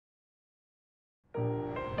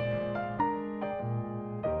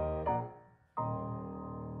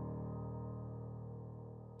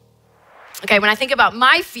Okay, when I think about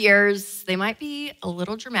my fears, they might be a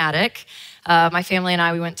little dramatic. My family and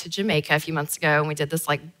I, we went to Jamaica a few months ago and we did this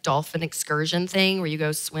like dolphin excursion thing where you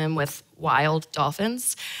go swim with wild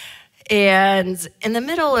dolphins. And in the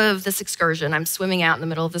middle of this excursion, I'm swimming out in the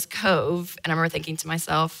middle of this cove, and I remember thinking to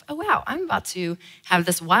myself, oh wow, I'm about to have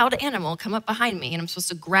this wild animal come up behind me, and I'm supposed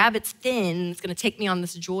to grab its fin, it's gonna take me on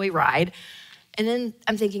this joy ride. And then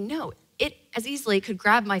I'm thinking, no, it as easily could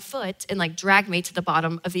grab my foot and like drag me to the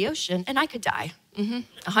bottom of the ocean, and I could die,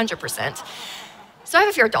 100%. So I have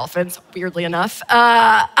a fear of dolphins, weirdly enough.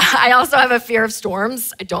 I also have a fear of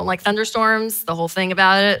storms. I don't like thunderstorms, the whole thing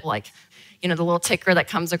about it, like, you know, the little ticker that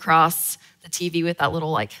comes across the TV with that little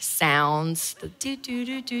like sound, the do.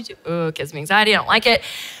 Oh, it gives me anxiety, I don't like it.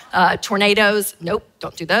 Tornadoes, nope,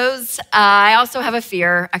 don't do those. I also have a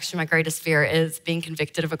fear, actually my greatest fear is being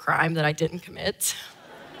convicted of a crime that I didn't commit.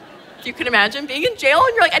 If you can imagine being in jail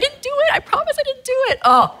and you're like, I didn't do it, I promise I didn't do it.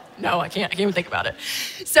 Oh, no, I can't even think about it.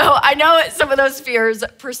 So I know some of those fears,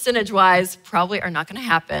 percentage-wise, probably are not gonna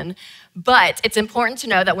happen, but it's important to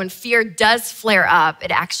know that when fear does flare up, it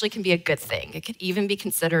actually can be a good thing. It could even be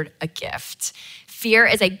considered a gift. Fear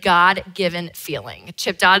is a God-given feeling.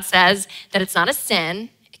 Chip Dodd says that it's not a sin,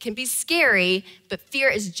 it can be scary, but fear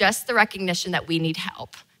is just the recognition that we need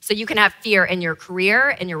help. So you can have fear in your career,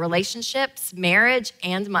 in your relationships, marriage,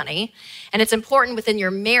 and money. And it's important within your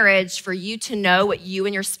marriage for you to know what you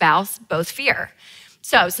and your spouse both fear.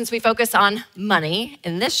 So since we focus on money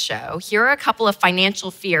in this show, here are a couple of financial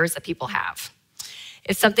fears that people have.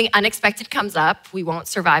 If something unexpected comes up, we won't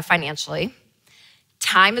survive financially.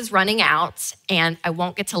 Time is running out, and I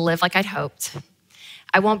won't get to live like I'd hoped.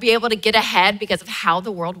 I won't be able to get ahead because of how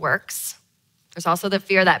the world works. There's also the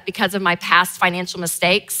fear that because of my past financial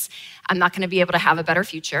mistakes, I'm not gonna be able to have a better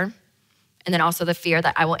future. And then also the fear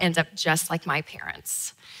that I will end up just like my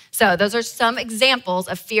parents. So those are some examples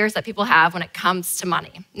of fears that people have when it comes to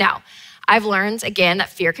money. Now, I've learned, again, that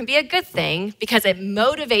fear can be a good thing because it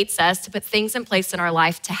motivates us to put things in place in our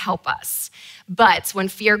life to help us. But when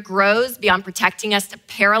fear grows beyond protecting us to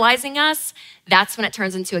paralyzing us, that's when it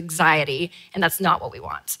turns into anxiety, and that's not what we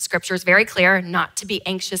want. Scripture is very clear not to be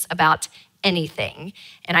anxious about anything,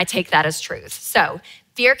 and I take that as truth. So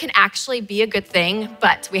fear can actually be a good thing,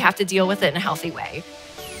 but we have to deal with it in a healthy way.